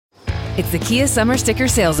It's the Kia Summer Sticker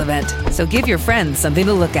Sales Event, so give your friends something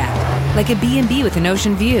to look at, like a B&B with an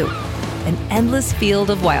ocean view, an endless field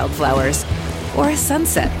of wildflowers, or a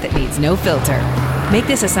sunset that needs no filter. Make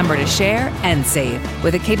this a summer to share and save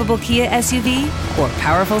with a capable Kia SUV or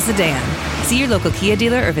powerful sedan. See your local Kia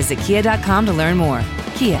dealer or visit kia.com to learn more.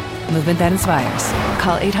 Kia, movement that inspires.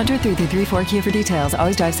 Call 800-3334-KIA for details.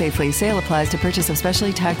 Always drive safely. Sale applies to purchase of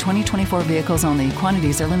specially tagged 2024 vehicles only.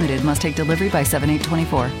 Quantities are limited. Must take delivery by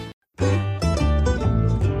 7/8/24.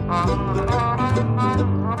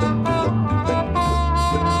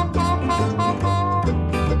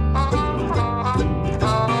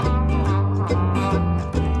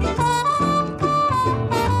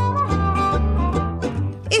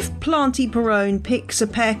 Planty Perrone picks a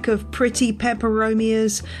peck of pretty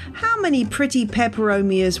peperomias. How many pretty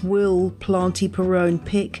peperomias will Planty Perrone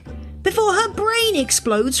pick before her brain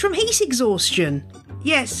explodes from heat exhaustion?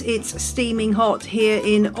 Yes, it's steaming hot here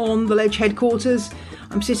in On the Ledge headquarters.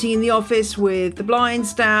 I'm sitting in the office with the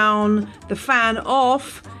blinds down, the fan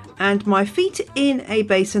off, and my feet in a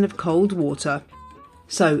basin of cold water.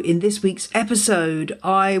 So in this week's episode,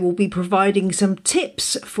 I will be providing some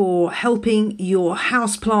tips for helping your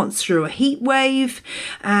houseplants through a heat wave,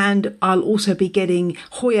 and I'll also be getting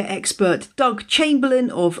Hoya expert Doug Chamberlain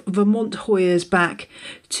of Vermont Hoyas back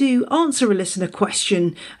to answer a listener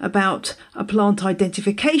question about a plant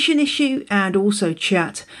identification issue and also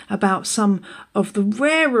chat about some of the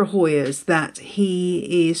rarer Hoyas that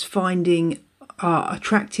he is finding are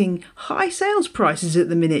attracting high sales prices at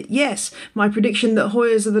the minute. Yes, my prediction that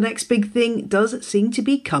Hoyas are the next big thing does seem to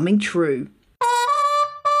be coming true.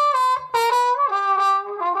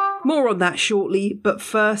 More on that shortly, but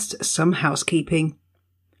first, some housekeeping.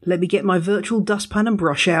 Let me get my virtual dustpan and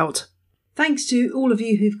brush out. Thanks to all of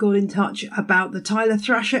you who've got in touch about the Tyler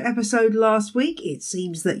Thrasher episode last week. It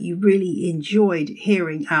seems that you really enjoyed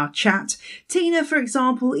hearing our chat. Tina, for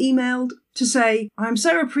example, emailed to say, "I'm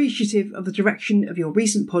so appreciative of the direction of your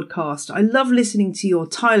recent podcast. I love listening to your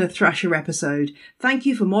Tyler Thrasher episode. Thank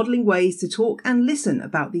you for modelling ways to talk and listen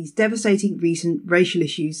about these devastating recent racial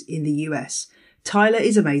issues in the US. Tyler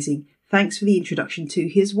is amazing. Thanks for the introduction to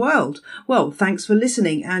his world." Well, thanks for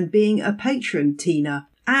listening and being a patron, Tina.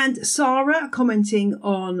 And Sarah commenting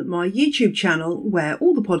on my YouTube channel, where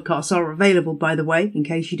all the podcasts are available, by the way, in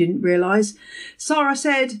case you didn't realise. Sarah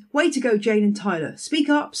said, "Way to go, Jane and Tyler. Speak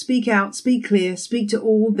up, speak out, speak clear, speak to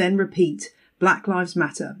all, then repeat. Black Lives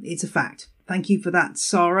Matter. It's a fact." Thank you for that,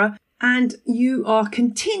 Sarah. And you are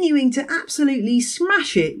continuing to absolutely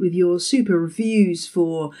smash it with your super reviews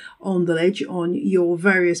for On the Ledge on your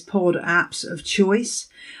various pod apps of choice.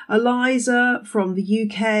 Eliza from the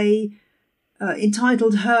UK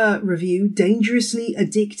entitled her review, "Dangerously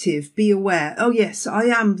Addictive, Be Aware." Oh yes, I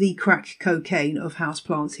am the crack cocaine of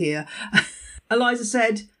houseplants here. Eliza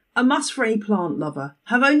said, "A must for any plant lover.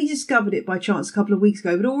 Have only discovered it by chance a couple of weeks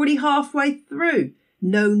ago, but already halfway through.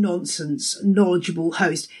 No nonsense, knowledgeable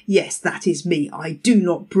host." Yes, that is me. I do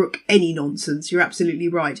not brook any nonsense. You're absolutely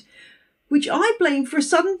right. Which I blame for a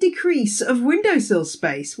sudden decrease of windowsill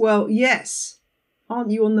space. Well, yes.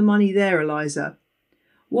 Aren't you on the money there, Eliza?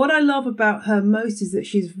 What I love about her most is that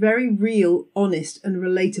she's very real, honest and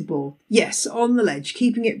relatable. Yes, On the Ledge,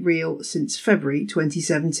 keeping it real since February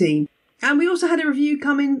 2017. And we also had a review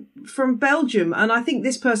coming from Belgium, and I think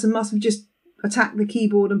this person must have just attacked the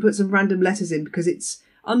keyboard and put some random letters in because it's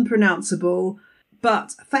unpronounceable.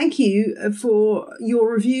 But thank you for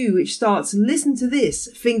your review, which starts, "Listen to this,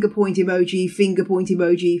 finger point emoji, finger point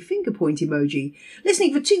emoji, finger point emoji.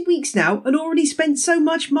 Listening for 2 weeks now and already spent so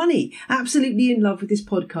much money. Absolutely in love with this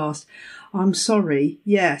podcast." I'm sorry.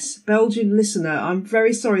 Yes, Belgian listener, I'm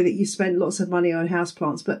very sorry that you spent lots of money on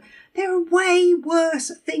houseplants, but there are way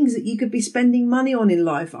worse things that you could be spending money on in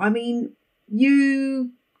life. I mean,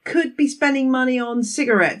 you could be spending money on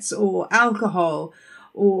cigarettes or alcohol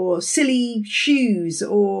or silly shoes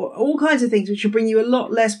or all kinds of things which will bring you a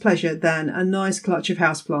lot less pleasure than a nice clutch of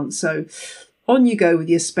houseplants. So on you go with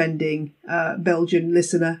your spending, Belgian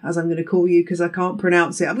listener, as I'm going to call you because I can't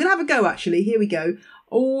pronounce it. I'm going to have a go, actually. Here we go.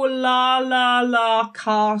 Oh, la, la, la,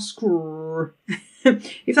 cascr.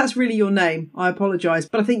 If that's really your name, I apologise,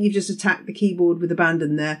 but I think you've just attacked the keyboard with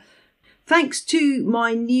abandon there. Thanks to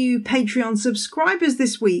my new Patreon subscribers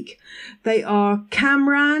this week. They are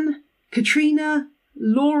Camran, Katrina,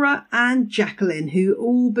 Laura and Jacqueline, who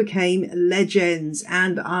all became legends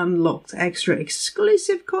and unlocked extra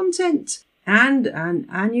exclusive content and an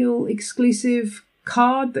annual exclusive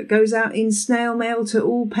card that goes out in snail mail to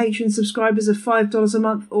all patron subscribers of $5 a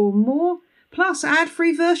month or more, plus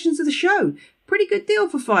ad-free versions of the show. Pretty good deal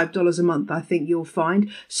for $5 a month, I think you'll find.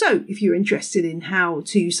 So if you're interested in how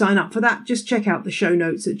to sign up for that, just check out the show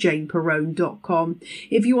notes at janeperrone.com.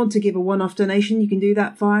 If you want to give a one-off donation, you can do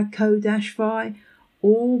that via Ko-Fi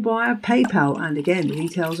or via PayPal. And again, the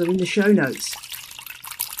details are in the show notes.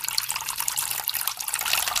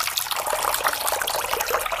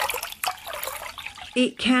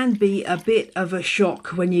 It can be a bit of a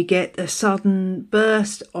shock when you get a sudden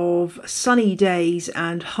burst of sunny days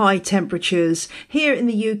and high temperatures. Here in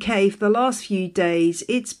the UK for the last few days,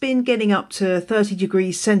 it's been getting up to 30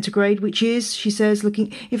 degrees centigrade, which is, she says,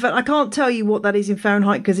 looking... In fact, I can't tell you what that is in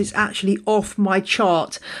Fahrenheit because it's actually off my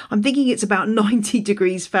chart. I'm thinking it's about 90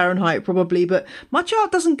 degrees Fahrenheit probably, but my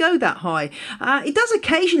chart doesn't go that high. It does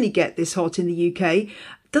occasionally get this hot in the UK.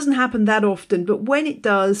 Doesn't happen that often, but when it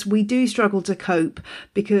does, we do struggle to cope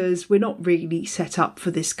because we're not really set up for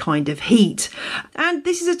this kind of heat. And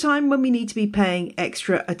this is a time when we need to be paying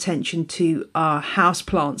extra attention to our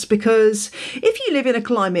houseplants, because if you live in a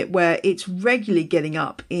climate where it's regularly getting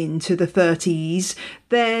up into the 30s,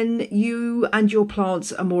 then you and your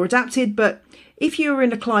plants are more adapted. But if you're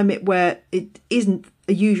in a climate where it isn't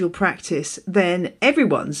a usual practice, then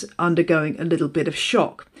everyone's undergoing a little bit of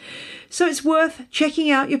shock. So it's worth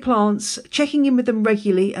checking out your plants, checking in with them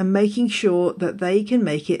regularly and making sure that they can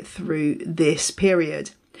make it through this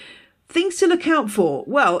period. Things to look out for.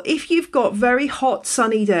 Well, if you've got very hot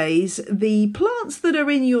sunny days, the plants that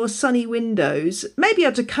are in your sunny windows may be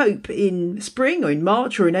able to cope in spring or in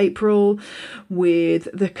March or in April with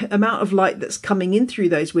the amount of light that's coming in through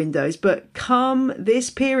those windows. But come this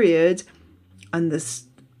period and the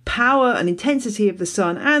power and intensity of the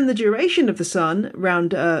sun and the duration of the sun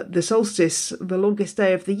around the solstice, the longest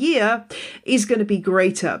day of the year, is going to be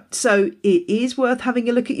greater. So it is worth having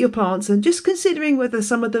a look at your plants and just considering whether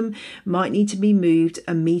some of them might need to be moved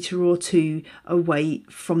a metre or two away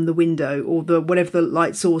from the window or whatever the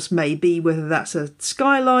light source may be, whether that's a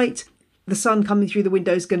skylight. The sun coming through the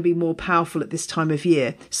window is going to be more powerful at this time of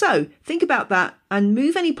year. So think about that and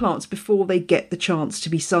move any plants before they get the chance to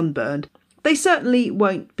be sunburned. They certainly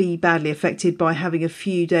won't be badly affected by having a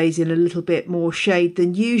few days in a little bit more shade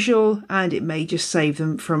than usual, and it may just save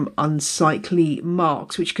them from unsightly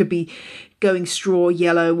marks, which could be going straw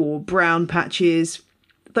yellow or brown patches.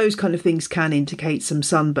 Those kind of things can indicate some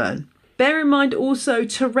sunburn. Bear in mind also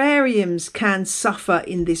terrariums can suffer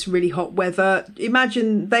in this really hot weather.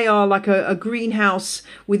 Imagine they are like a greenhouse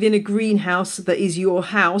within a greenhouse that is your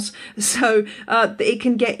house. So it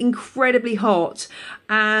can get incredibly hot.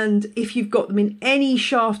 And if you've got them in any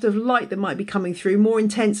shaft of light that might be coming through, more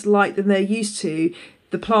intense light than they're used to,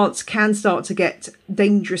 the plants can start to get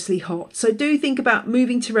dangerously hot. So do think about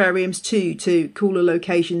moving terrariums to cooler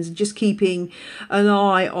locations and just keeping an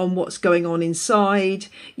eye on what's going on inside.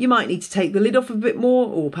 You might need to take the lid off a bit more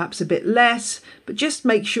or perhaps a bit less, but just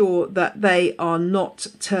make sure that they are not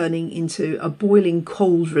turning into a boiling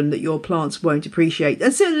cauldron that your plants won't appreciate.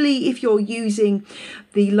 And similarly, if you're using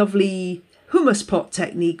the lovely humus pot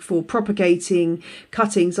technique for propagating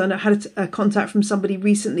cuttings. I had a contact from somebody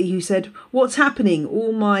recently who said, what's happening?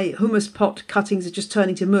 All my humus pot cuttings are just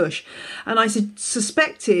turning to mush. And I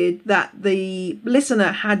suspected that the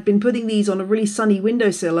listener had been putting these on a really sunny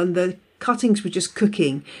windowsill and the cuttings were just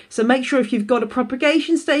cooking. So make sure if you've got a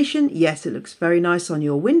propagation station, yes, it looks very nice on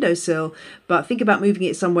your windowsill, but think about moving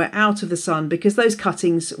it somewhere out of the sun because those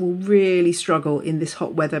cuttings will really struggle in this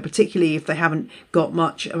hot weather, particularly if they haven't got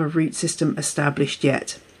much of a root system established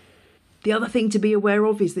yet. The other thing to be aware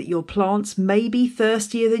of is that your plants may be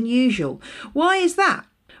thirstier than usual. Why is that?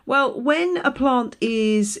 Well, when a plant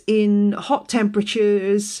is in hot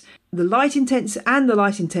temperatures, the light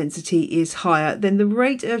intensity is higher, then the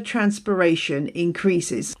rate of transpiration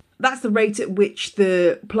increases. That's the rate at which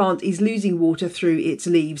the plant is losing water through its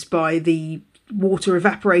leaves by the water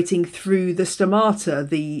evaporating through the stomata,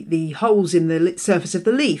 the holes in the surface of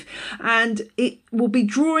the leaf. And it will be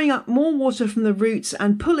drawing up more water from the roots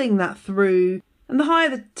and pulling that through. And the higher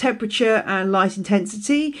the temperature and light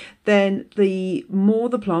intensity, then the more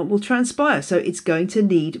the plant will transpire. So it's going to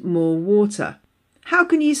need more water. How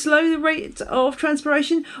can you slow the rate of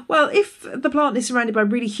transpiration? Well, if the plant is surrounded by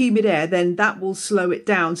really humid air, then that will slow it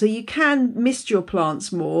down. So you can mist your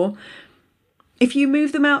plants more. If you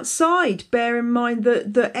move them outside, bear in mind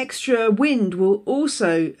that the extra wind will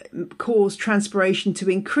also cause transpiration to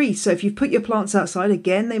increase. So if you put your plants outside,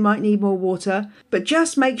 again, they might need more water, but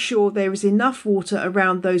just make sure there is enough water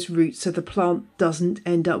around those roots so the plant doesn't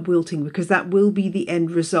end up wilting, because that will be the end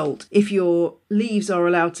result if your leaves are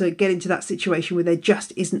allowed to get into that situation where there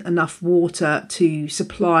just isn't enough water to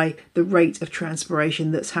supply the rate of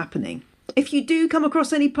transpiration that's happening. If you do come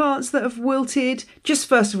across any plants that have wilted, just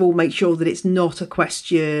first of all make sure that it's not a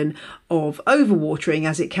question of overwatering,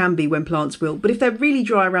 as it can be when plants wilt. But if they're really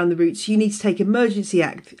dry around the roots, you need to take emergency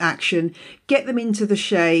action, get them into the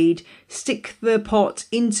shade, stick the pot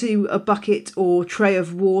into a bucket or tray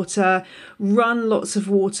of water, run lots of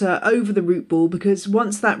water over the root ball, because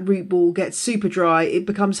once that root ball gets super dry, it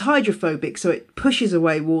becomes hydrophobic, so it pushes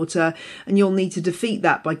away water, and you'll need to defeat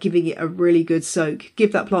that by giving it a really good soak.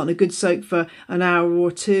 Give that plant a good soak for an hour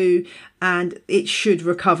or two, and it should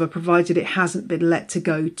recover, provided it hasn't been let to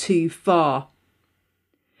go too far.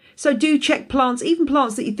 So do check plants, even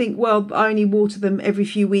plants that you think, well, I only water them every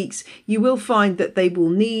few weeks. You will find that they will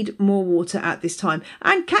need more water at this time.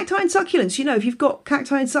 And cacti and succulents, if you've got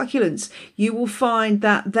cacti and succulents, you will find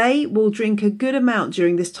that they will drink a good amount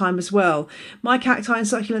during this time as well. My cacti and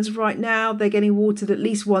succulents right now, they're getting watered at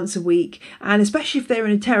least once a week, and especially if they're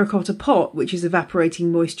in a terracotta pot, which is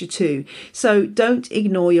evaporating moisture too. So don't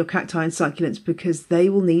ignore your cacti and succulents, because they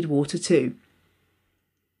will need water too.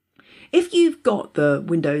 If you've got the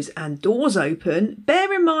windows and doors open,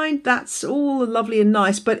 bear in mind that's all lovely and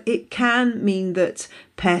nice, but it can mean that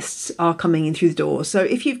pests are coming in through the door. So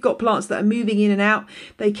if you've got plants that are moving in and out,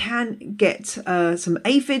 they can get some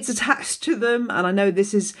aphids attached to them. And I know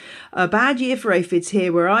this is a bad year for aphids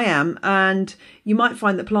here where I am. And you might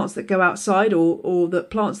find that plants that go outside or that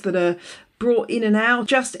plants that are brought in and out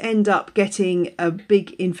just end up getting a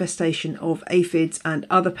big infestation of aphids and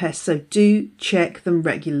other pests. So do check them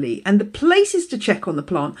regularly. And the places to check on the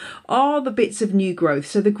plant are the bits of new growth.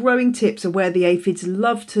 So the growing tips are where the aphids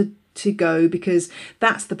love to go, because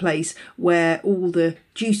that's the place where all the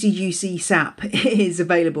juicy sap is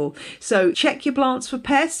available. So check your plants for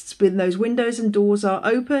pests when those windows and doors are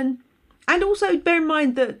open. And also bear in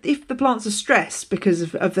mind that if the plants are stressed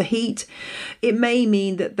because of the heat, it may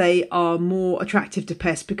mean that they are more attractive to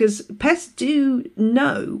pests, because pests do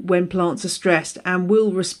know when plants are stressed and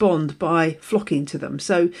will respond by flocking to them.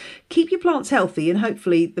 So keep your plants healthy and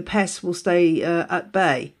hopefully the pests will stay at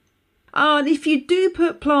bay. And if you do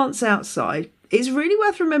put plants outside, it's really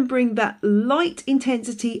worth remembering that light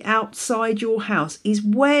intensity outside your house is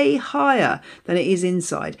way higher than it is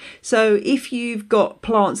inside. So if you've got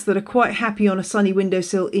plants that are quite happy on a sunny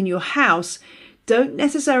windowsill in your house, don't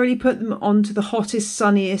necessarily put them onto the hottest,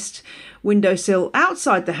 sunniest windowsill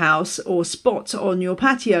outside the house or spot on your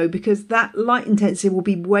patio, because that light intensity will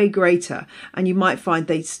be way greater and you might find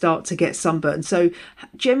they start to get sunburned. So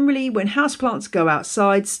generally when houseplants go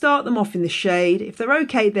outside, start them off in the shade. If they're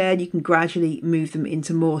okay there, you can gradually move them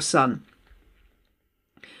into more sun.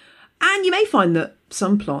 And you may find that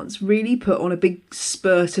some plants really put on a big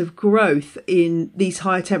spurt of growth in these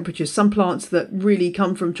higher temperatures. Some plants that really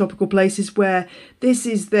come from tropical places where this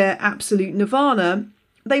is their absolute nirvana,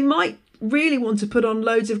 they might really want to put on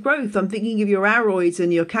loads of growth. I'm thinking of your aroids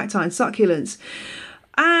and your cacti and succulents.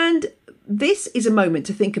 And this is a moment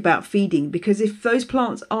to think about feeding, because if those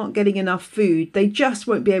plants aren't getting enough food, they just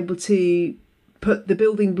won't be able to put the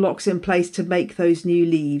building blocks in place to make those new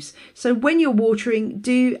leaves. So when you're watering,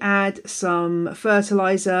 do add some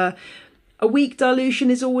fertilizer. A weak dilution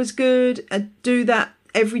is always good. Do that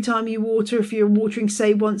every time you water, if you're watering,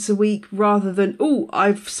 say, once a week, rather than,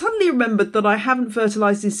 I've suddenly remembered that I haven't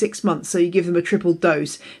fertilised in 6 months, so you give them a triple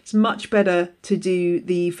dose. It's much better to do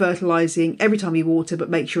the fertilising every time you water, but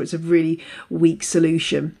make sure it's a really weak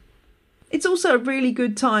solution. It's also a really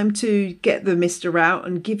good time to get the mister out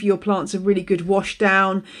and give your plants a really good wash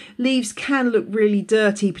down. Leaves can look really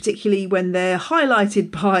dirty, particularly when they're highlighted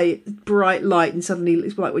by bright light, and suddenly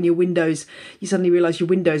it's like when you suddenly realise your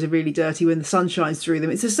windows are really dirty when the sun shines through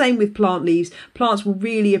them. It's the same with plant leaves. Plants will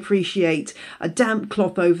really appreciate a damp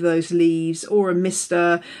cloth over those leaves or a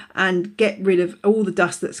mister, and get rid of all the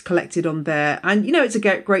dust that's collected on there. And it's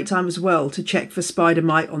a great time as well to check for spider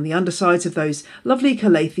mite on the undersides of those lovely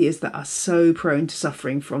calatheas that are so prone to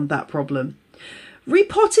suffering from that problem.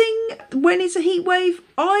 Repotting when it's a heat wave,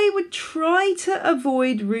 I would try to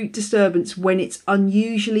avoid root disturbance when it's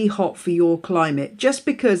unusually hot for your climate, just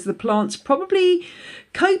because the plant's probably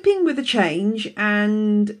coping with the change,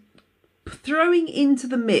 and throwing into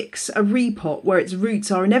the mix a repot where its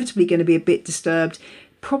roots are inevitably going to be a bit disturbed,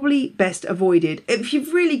 probably best avoided. If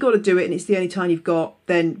you've really got to do it and it's the only time you've got,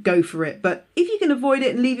 then go for it. But if you can avoid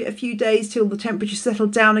it and leave it a few days till the temperature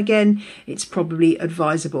settled down again, it's probably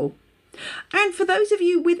advisable. And for those of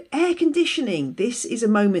you with air conditioning, this is a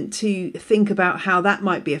moment to think about how that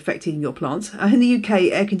might be affecting your plants. In the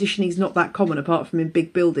UK, air conditioning is not that common apart from in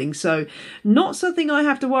big buildings, so not something I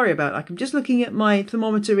have to worry about. Like, I'm just looking at my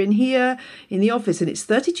thermometer in here in the office and it's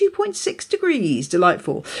 32.6 degrees.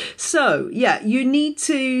 Delightful. So, yeah, you need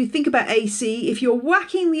to think about AC. If you're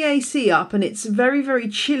whacking the AC up and it's very, very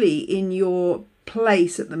chilly in your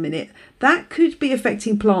place at the minute, that could be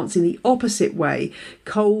affecting plants in the opposite way.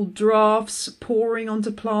 Cold drafts pouring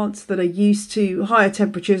onto plants that are used to higher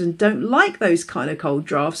temperatures and don't like those kind of cold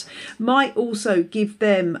drafts might also give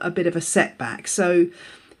them a bit of a setback. So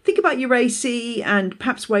think about your AC and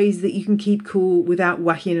perhaps ways that you can keep cool without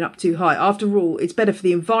whacking it up too high. After all, it's better for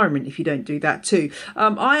the environment if you don't do that too.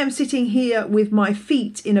 I am sitting here with my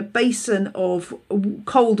feet in a basin of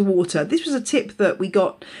cold water. This was a tip that we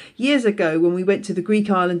got years ago when we went to the Greek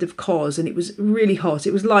island of Kos, and it was really hot.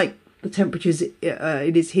 It was like the temperatures it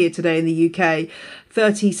is here today in the UK,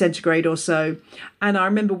 30 centigrade or so. And I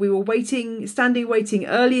remember we were standing waiting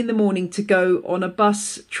early in the morning to go on a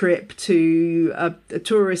bus trip to a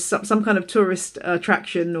tourist, some kind of tourist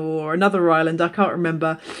attraction or another island, I can't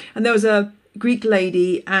remember. And there was a Greek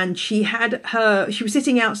lady and she was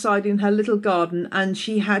sitting outside in her little garden and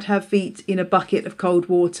she had her feet in a bucket of cold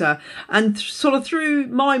water, and sort of through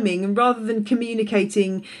miming and rather than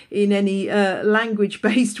communicating in any language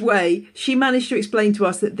based way, she managed to explain to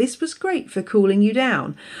us that this was great for cooling you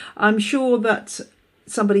down. I'm sure that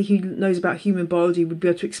somebody who knows about human biology would be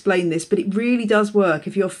able to explain this, but it really does work.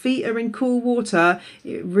 If your feet are in cool water,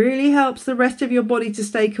 it really helps the rest of your body to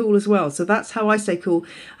stay cool as well. So that's how I stay cool.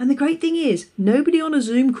 And the great thing is, nobody on a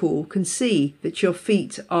Zoom call can see that your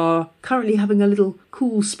feet are currently having a little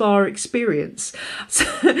cool spa experience.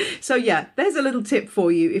 So yeah, there's a little tip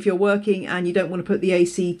for you if you're working and you don't want to put the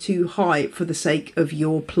AC too high for the sake of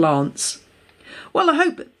your plants. Well, I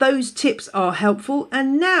hope those tips are helpful.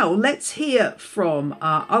 And now let's hear from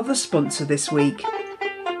our other sponsor this week.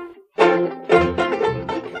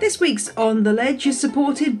 This week's On the Ledge is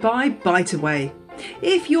supported by Bite Away.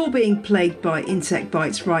 If you're being plagued by insect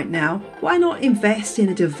bites right now, why not invest in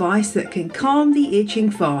a device that can calm the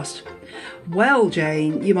itching fast? Well,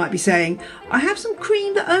 Jane, you might be saying, I have some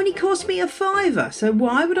cream that only cost me $5, so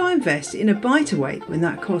why would I invest in a Bite Away when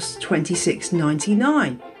that costs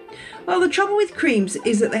 $26.99? Well, the trouble with creams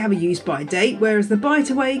is that they have a use-by date, whereas the Bite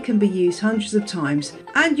Away can be used hundreds of times,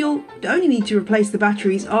 and you'll only need to replace the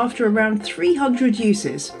batteries after around 300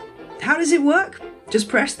 uses. How does it work? Just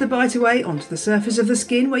press the Bite Away onto the surface of the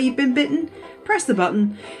skin where you've been bitten, press the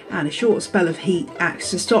button, and a short spell of heat acts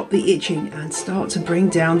to stop the itching and start to bring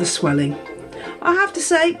down the swelling. I have to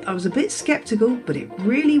say, I was a bit sceptical, but it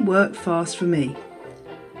really worked fast for me.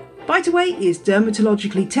 Bite Away is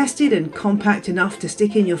dermatologically tested and compact enough to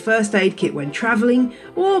stick in your first aid kit when travelling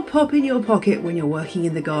or pop in your pocket when you're working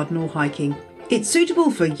in the garden or hiking. It's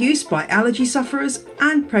suitable for use by allergy sufferers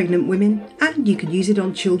and pregnant women, and you can use it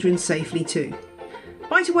on children safely too.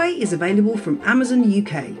 Bite Away is available from Amazon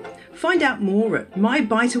UK. Find out more at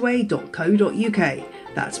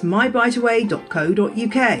mybiteaway.co.uk. That's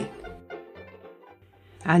mybiteaway.co.uk.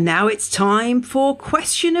 And now it's time for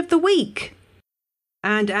Question of the Week.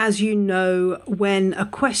 And as you know, when a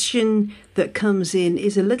question that comes in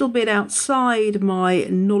is a little bit outside my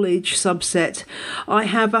knowledge subset, I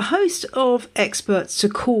have a host of experts to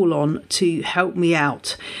call on to help me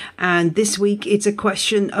out. And this week it's a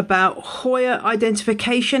question about Hoya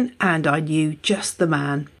identification, and I knew just the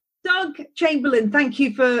man. Doug Chamberlain, thank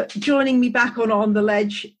you for joining me back on The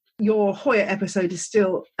Ledge. Your Hoya episode is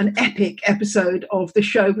still an epic episode of the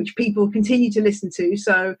show, which people continue to listen to.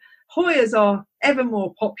 So Hoyas are ever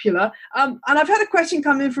more popular. And I've had a question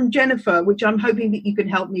come in from Jennifer, which I'm hoping that you can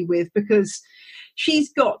help me with, because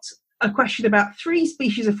she's got a question about 3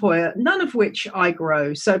 species of Hoya, none of which I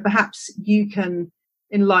grow. So perhaps you can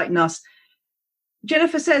enlighten us.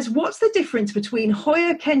 Jennifer says, what's the difference between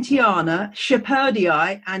Hoya kentiana,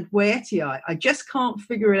 Shepherdii and Wietii? I just can't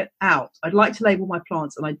figure it out. I'd like to label my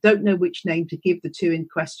plants and I don't know which name to give the 2 in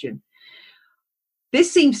question.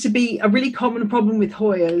 This seems to be a really common problem with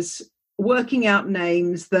Hoyas, working out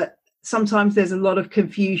names that sometimes there's a lot of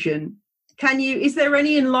confusion. Is there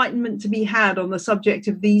any enlightenment to be had on the subject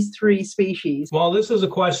of these 3 species? Well, this is a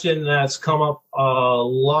question that's come up a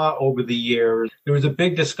lot over the years. There was a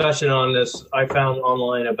big discussion on this I found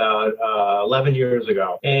online about 11 years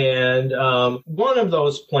ago. And one of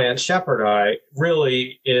those plants, Shepherdii,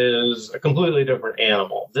 really is a completely different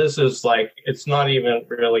animal. This is it's not even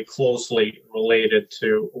really closely related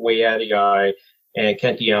to Wietii and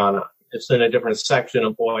kentiana. It's in a different section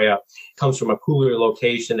of Hoya. It comes from a cooler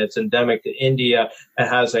location. It's endemic to India. It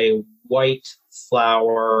has a white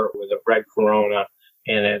flower with a red corona,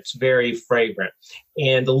 and it's very fragrant.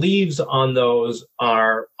 And the leaves on those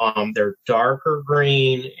are they're darker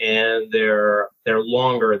green, and they're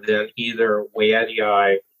longer than either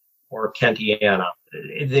Hoya or Kentiana.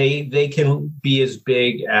 They can be as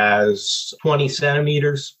big as 20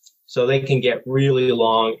 centimeters, so they can get really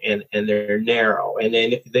long, and they're narrow, and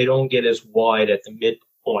then they don't get as wide at the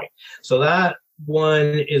midpoint. So that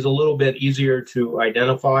one is a little bit easier to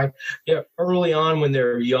identify. Yeah, early on when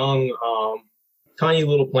they're young, tiny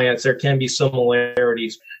little plants, there can be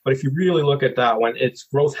similarities. But if you really look at that one, its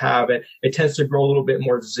growth habit, it tends to grow a little bit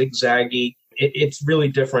more zigzaggy. It's really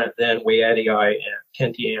different than Hoya and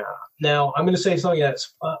Kentiana. Now, I'm going to say something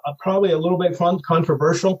that's probably a little bit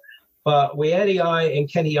controversial, but Hoya and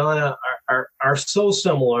Kentiana are so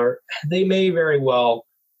similar, they may very well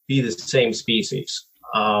be the same species.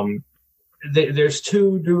 There's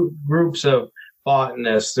two groups of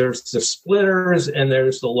botanists. There's the splitters and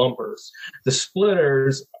there's the lumpers. The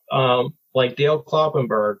splitters, like Dale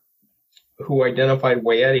Kloppenberg, who identified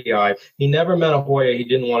Hoya, he never met a Hoya. He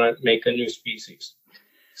didn't want to make a new species.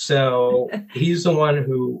 So he's the one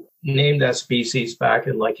who named that species back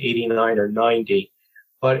in like 89 or 90.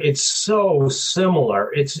 But it's so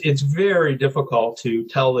similar. It's very difficult to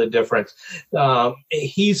tell the difference.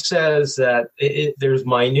 He says that there's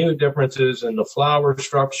minute differences in the flower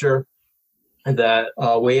structure, and that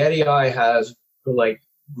Hoya has like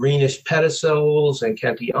greenish pedicels, and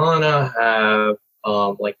Kentiana have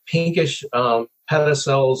like pinkish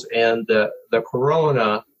pedicels, and the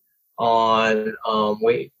corona on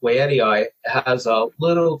Hoya has a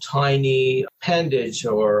little tiny appendage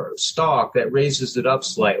or stalk that raises it up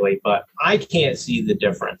slightly, but I can't see the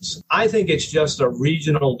difference. I think it's just a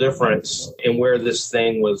regional difference in where this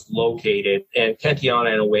thing was located, and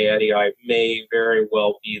Kentiana and Hoya may very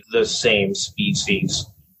well be the same species.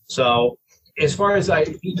 So as far as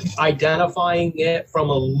identifying it from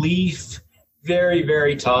a leaf, very,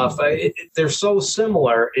 very tough. They're so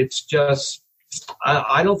similar. It's just,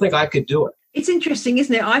 I don't think I could do it. It's interesting,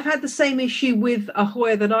 isn't it? I've had the same issue with a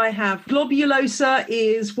Hoya that I have. Globulosa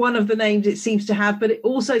is one of the names it seems to have, but it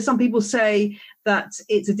also some people say that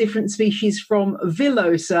it's a different species from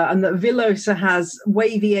villosa, and that villosa has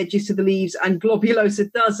wavy edges to the leaves and globulosa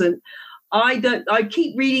doesn't. I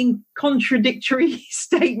keep reading contradictory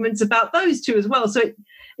statements about those two as well. So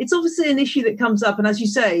it's obviously an issue that comes up, and as you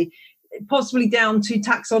say, possibly down to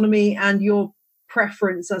taxonomy and your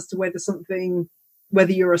preference as to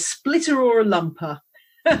whether you're a splitter or a lumper.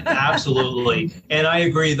 Absolutely. And I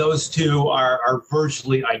agree, those two are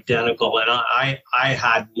virtually identical. And I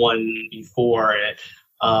had one before, and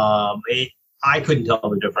I couldn't tell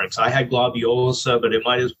the difference. I had globulosa, but it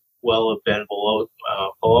might as well have been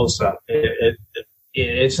villosa.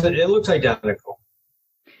 It looks identical.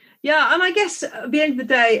 Yeah, and I guess at the end of the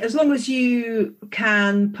day, as long as you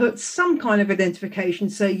can put some kind of identification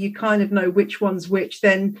so you kind of know which one's which,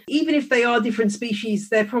 then even if they are different species,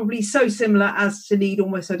 they're probably so similar as to need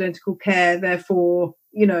almost identical care. Therefore,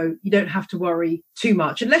 you don't have to worry too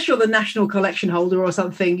much, unless you're the national collection holder or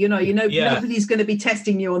something. Nobody's going to be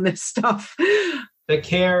testing you on this stuff. The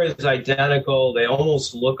care is identical. They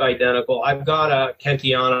almost look identical. I've got a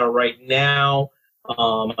Kentiana right now.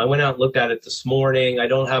 I went out and looked at it this morning. I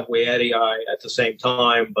don't have Hoya at the same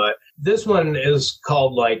time, but this one is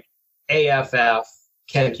called like AFF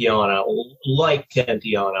Kentiana, like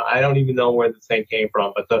Kentiana. I don't even know where the thing came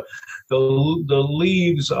from, but the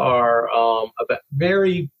leaves are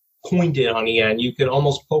very pointed on the end. You can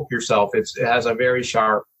almost poke yourself. It has a very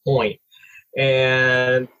sharp point.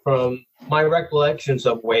 And from my recollections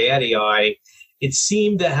of Hoya, it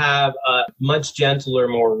seemed to have a much gentler,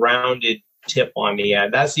 more rounded tip on the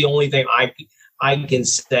end. That's the only thing I can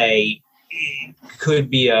say could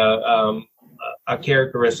be a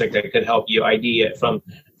characteristic that could help you ID it from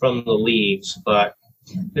the leaves, but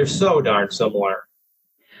they're so darn similar.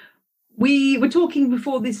 We were talking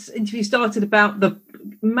before this interview started about the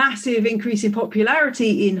massive increase in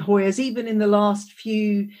popularity in Hoyas. Even in the last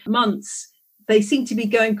few months, they seem to be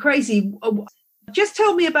going crazy. Just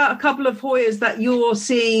tell me about a couple of Hoyas that you're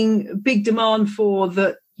seeing big demand for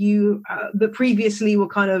that that previously were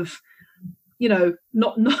kind of,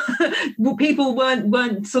 not people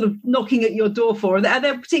weren't sort of knocking at your door for. Are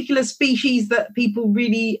there particular species that people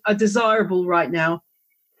really are desirable right now?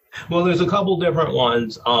 Well, there's a couple different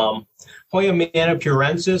ones. Hoya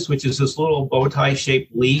manipurensis, which is this little bow tie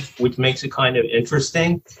shaped leaf, which makes it kind of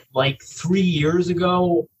interesting. Like 3 years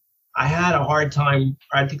ago, I had a hard time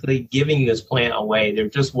practically giving this plant away. There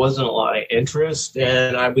just wasn't a lot of interest,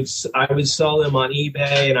 and I would sell them on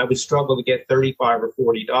eBay, and I would struggle to get $35 or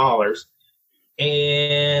 $40.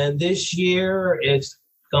 And this year, it's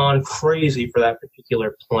gone crazy for that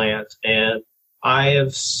particular plant. And I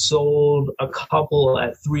have sold a couple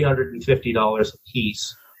at $350 a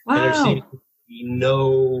piece. Wow. And there seems to be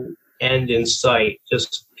no end in sight.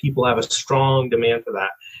 Just people have a strong demand for that.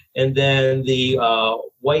 And then the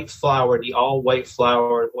white flower, the all-white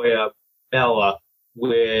flower Hoya Bella,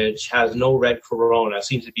 which has no red corona,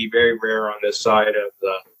 seems to be very rare on this side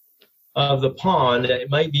of the pond. It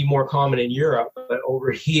might be more common in Europe, but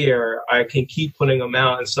over here, I can keep putting them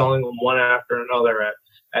out and selling them one after another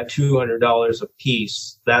at $200 a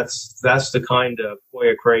piece. That's the kind of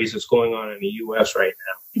Hoya craze that's going on in the U.S. right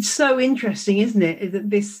now. It's so interesting, isn't it? That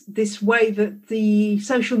this way that the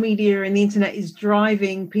social media and the internet is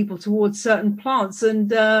driving people towards certain plants.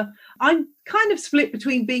 And I'm kind of split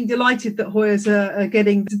between being delighted that Hoyas are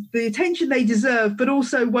getting the attention they deserve, but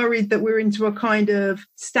also worried that we're into a kind of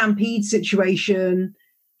stampede situation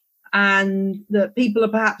and that people are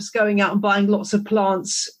perhaps going out and buying lots of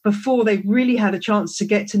plants before they've really had a chance to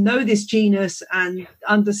get to know this genus and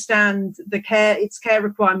understand its care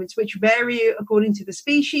requirements, which vary according to the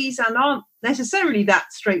species and aren't necessarily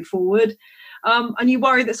that straightforward. And you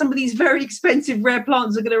worry that some of these very expensive rare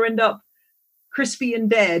plants are going to end up crispy and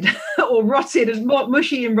dead or rotted and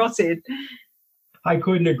mushy and rotted. I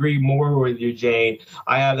couldn't agree more with you, Jane.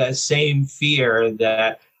 I have that same fear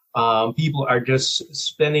that people are just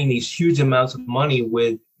spending these huge amounts of money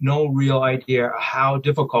with no real idea how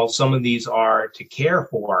difficult some of these are to care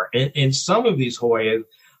for. And some of these Hoyas,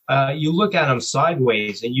 you look at them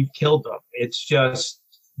sideways and you've killed them. It's just,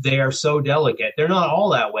 they are so delicate. They're not all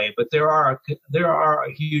that way, but there are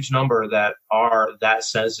a huge number that are that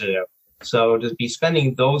sensitive. So to be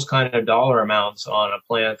spending those kind of dollar amounts on a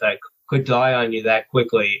plant that could die on you that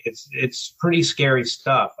quickly, it's pretty scary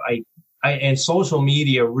stuff. And social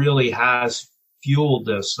media really has fueled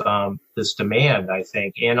this demand, I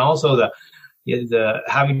think, and also the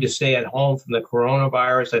having to stay at home from the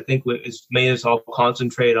coronavirus. I think it's made us all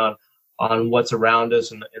concentrate on what's around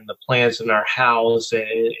us and the plants in our house, and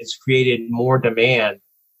it's created more demand.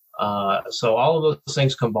 So all of those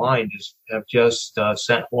things combined have just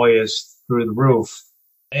sent Hoyas through the roof.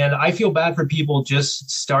 And I feel bad for people just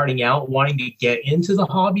starting out wanting to get into the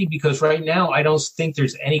hobby, because right now I don't think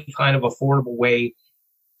there's any kind of affordable way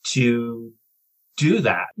to do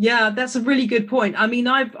that. Yeah, that's a really good point. I mean,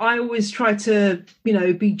 I always try to,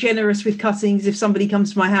 be generous with cuttings. If somebody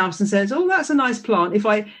comes to my house and says, "Oh, that's a nice plant," if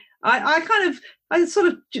I sort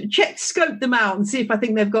of scope them out and see if I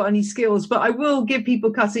think they've got any skills. But I will give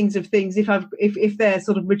people cuttings of things if they're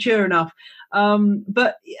sort of mature enough. And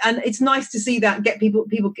it's nice to see that get people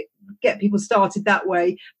started that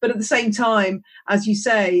way. But at the same time, as you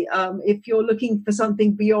say, if you're looking for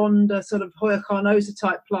something beyond a sort of Hoya carnosa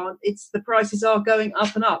type plant, the prices are going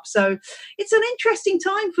up and up. So it's an interesting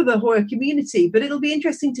time for the Hoya community, but it'll be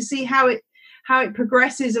interesting to see how it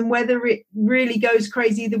progresses and whether it really goes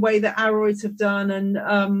crazy the way that aroids have done,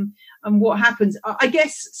 and what happens. I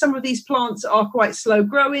guess some of these plants are quite slow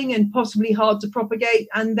growing and possibly hard to propagate,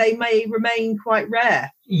 and they may remain quite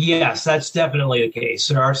rare. Yes, that's definitely the case.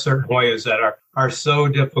 There are certain Hoyas that are so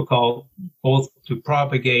difficult both to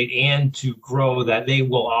propagate and to grow that they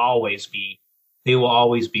will always be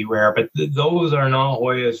rare. But those are not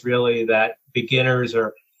Hoyas really that beginners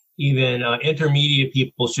or even intermediate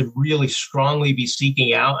people should really strongly be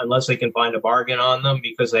seeking out unless they can find a bargain on them,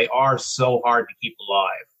 because they are so hard to keep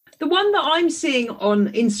alive. The one that I'm seeing on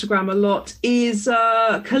Instagram a lot is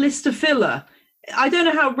Callistophila. I don't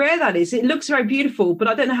know how rare that is. It looks very beautiful, but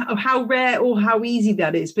I don't know how rare or how easy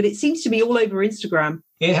that is. But it seems to be all over Instagram.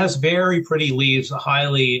 It has very pretty leaves,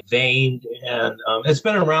 highly veined, and it's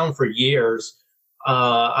been around for years.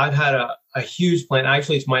 I've had a huge plant.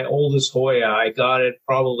 Actually, it's my oldest Hoya. I got it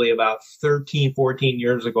probably about 13, 14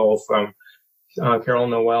 years ago from Carol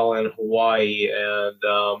Noel in Hawaii.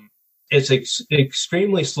 And it's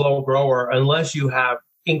extremely slow grower unless you have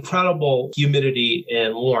incredible humidity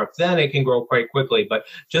and warmth. Then it can grow quite quickly. But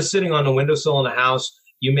just sitting on the windowsill in the house,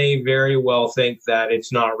 you may very well think that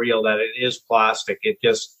it's not real, that it is plastic.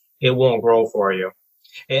 It won't grow for you.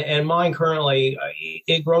 And mine currently,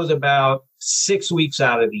 it grows about 6 weeks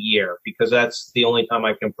out of the year, because that's the only time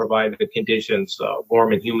I can provide the conditions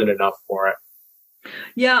warm and humid enough for it.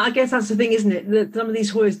 Yeah, I guess that's the thing, isn't it? That some of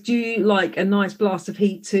these Hoyas do like a nice blast of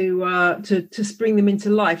heat to spring them into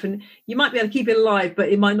life, and you might be able to keep it alive, but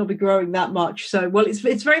it might not be growing that much. So, well, it's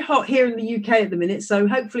very hot here in the UK at the minute, so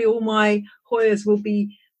hopefully all my Hoyas will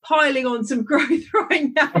be piling on some growth right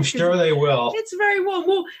now. I'm sure they will. It's very warm.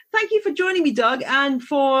 Well, thank you for joining me, Doug, and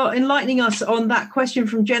for enlightening us on that question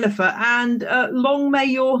from Jennifer. And long may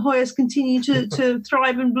your Hoyas continue to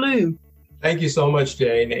thrive and bloom. Thank you so much,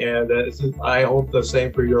 Jane, and I hope the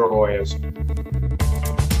same for your Hoyas.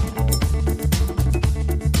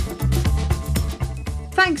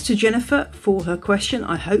 Thanks to Jennifer for her question.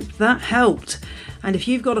 I hope that helped. And if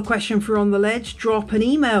you've got a question for On The Ledge, drop an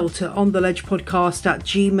email to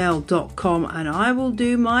ontheledgepodcast@gmail.com and I will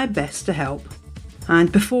do my best to help.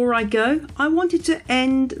 And before I go, I wanted to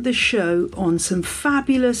end the show on some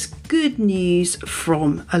fabulous good news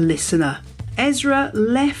from a listener. Ezra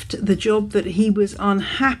left the job that he was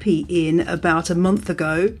unhappy in about a month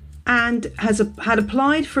ago and had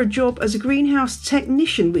applied for a job as a greenhouse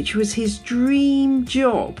technician, which was his dream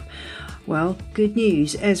job. Well, good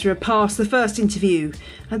news, Ezra passed the first interview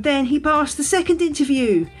and then he passed the second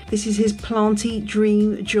interview. This is his planty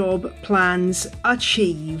dream job plans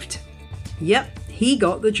achieved. Yep, he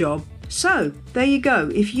got the job. So, there you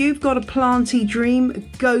go. If you've got a planty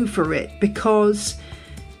dream, go for it, because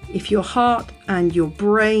if your heart and your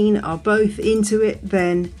brain are both into it,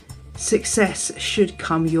 then success should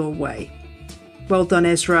come your way. Well done,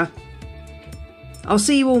 Ezra. I'll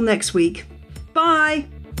see you all next week. Bye!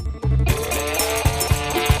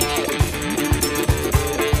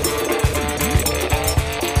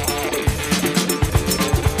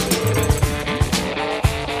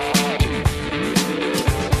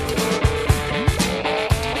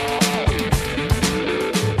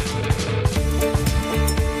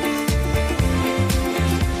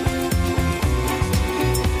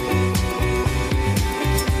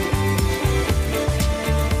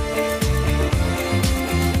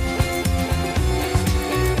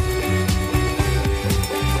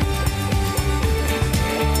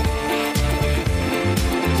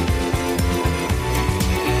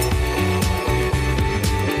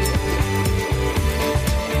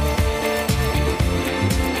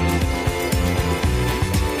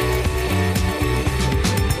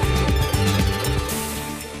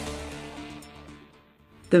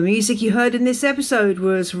 The music you heard in this episode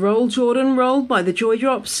was Roll Jordan Roll by the Joy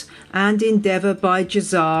Drops and Endeavour by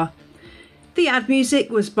Jazar. The ad music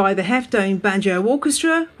was by the Heftone Banjo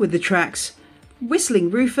Orchestra with the tracks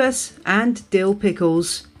Whistling Rufus and Dill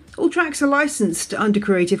Pickles. All tracks are licensed under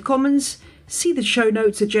Creative Commons. See the show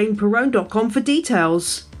notes at janeperrone.com for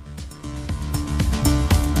details.